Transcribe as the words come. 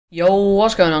Yo,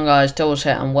 what's going on guys, Toes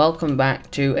here and welcome back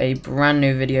to a brand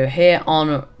new video here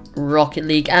on Rocket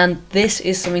League. And this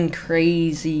is something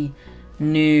crazy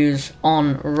news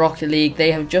on Rocket League.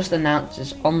 They have just announced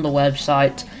this on the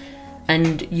website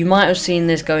and you might have seen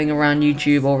this going around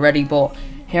YouTube already, but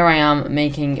here I am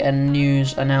making a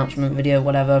news announcement video,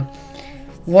 whatever.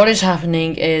 What is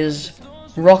happening is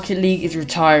Rocket League is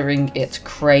retiring its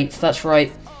crates. That's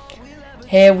right.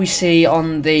 Here we see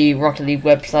on the Rocket League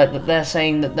website that they're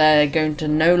saying that they're going to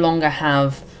no longer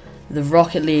have the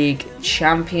Rocket League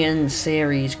Champion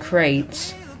Series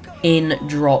crates in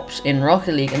drops in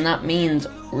Rocket League, and that means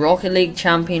Rocket League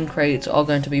Champion crates are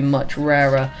going to be much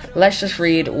rarer. Let's just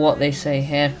read what they say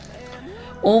here.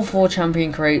 All 4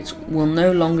 Champion crates will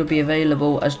no longer be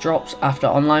available as drops after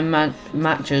online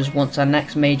matches once our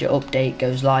next major update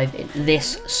goes live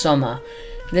this summer.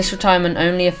 This retirement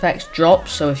only affects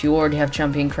drops, so if you already have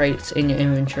champion crates in your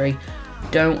inventory,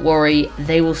 don't worry,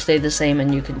 they will stay the same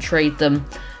and you can trade them.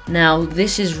 Now,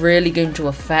 this is really going to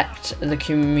affect the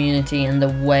community and the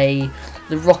way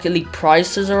the Rocket League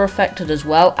prices are affected as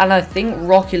well. And I think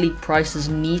Rocket League prices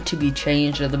need to be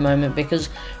changed at the moment because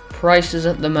prices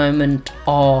at the moment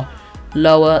are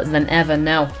lower than ever.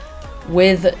 Now,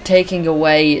 with taking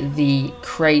away the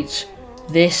crates,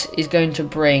 this is going to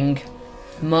bring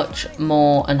much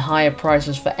more and higher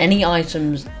prices for any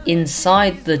items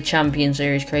inside the Champion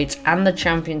Series crates and the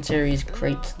Champion Series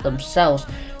crates themselves.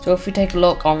 So if we take a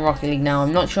look on Rocket League now,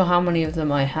 I'm not sure how many of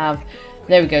them I have.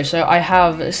 There we go. So I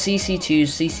have CC2s,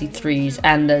 CC3s,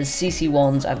 and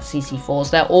CC1s and CC4s.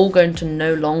 They're all going to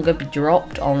no longer be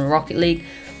dropped on Rocket League.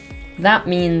 That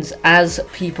means as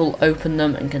people open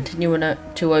them and continue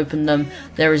to open them,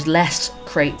 there is less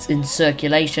crates in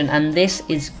circulation, and this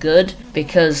is good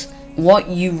because what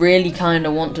you really kind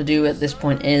of want to do at this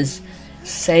point is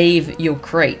save your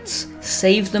crates.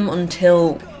 Save them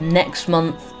until next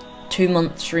month, 2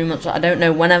 months, 3 months, I don't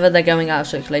know, whenever they're going out of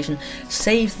circulation.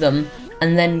 Save them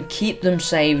and then keep them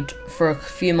saved for a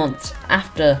few months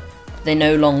after they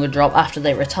no longer drop, after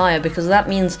they retire, because that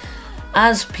means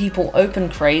as people open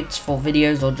crates for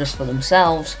videos or just for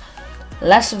themselves,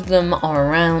 less of them are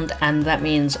around, and that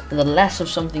means the less of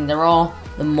something there are,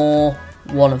 the more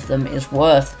one of them is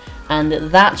worth. And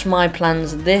that's my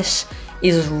plans. This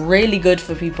is really good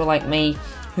for people like me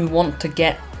who want to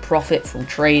get profit from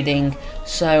trading.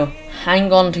 So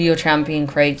hang on to your champion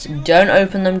crates. Don't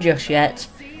open them just yet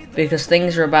because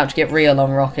things are about to get real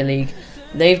on Rocket League.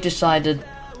 They've decided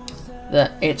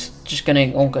that it's just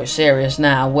going to all go serious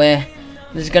now, where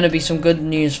there's going to be some good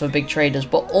news for big traders,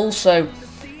 but also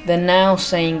they're now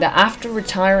saying that after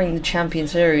retiring the Champion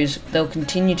Series, they'll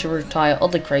continue to retire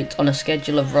other crates on a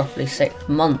schedule of roughly 6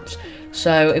 months.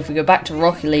 So if we go back to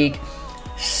Rocket League,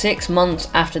 6 months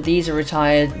after these are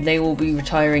retired, they will be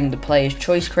retiring the Player's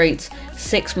Choice crates.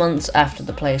 6 months after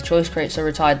the Player's Choice crates are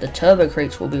retired, the Turbo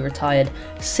crates will be retired.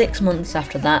 6 months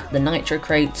after that, the Nitro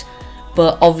crates.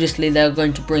 But obviously they're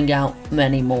going to bring out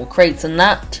many more crates, and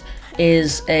that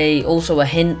is also a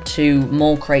hint to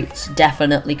more crates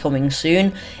definitely coming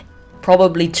soon.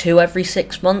 Probably 2 every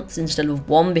 6 months instead of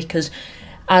 1, because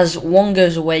as 1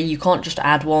 goes away you can't just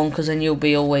add 1, because then you'll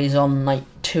be always on like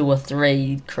 2 or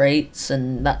 3 crates,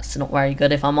 and that's not very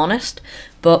good if I'm honest.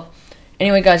 But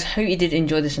anyway guys, hope you did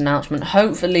enjoy this announcement.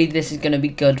 Hopefully this is going to be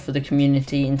good for the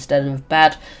community instead of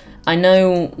bad. I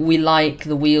know we like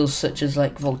the wheels such as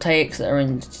like Voltaics that are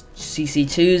in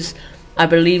CC2s. I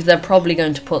believe they're probably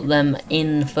going to put them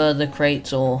in further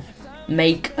crates or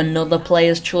make another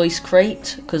Player's Choice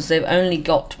crate, because they've only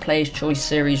got Player's Choice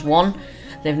Series 1.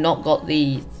 They've not got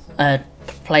the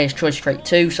Player's Choice crate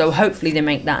 2, so hopefully they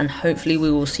make that, and hopefully we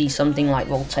will see something like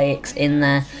Voltaics in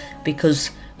there,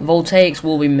 because Voltaics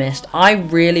will be missed. I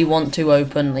really want to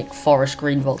open like forest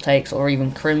green Voltaics or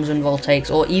even crimson Voltaics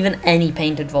or even any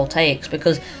painted Voltaics,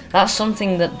 because that's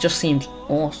something that just seems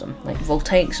awesome. Like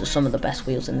Voltaics are some of the best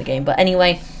wheels in the game. But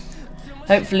anyway,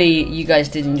 hopefully you guys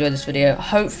did enjoy this video.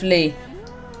 Hopefully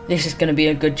this is going to be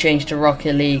a good change to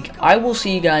Rocket League. I will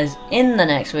see you guys in the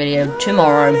next video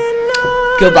tomorrow.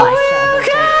 Goodbye.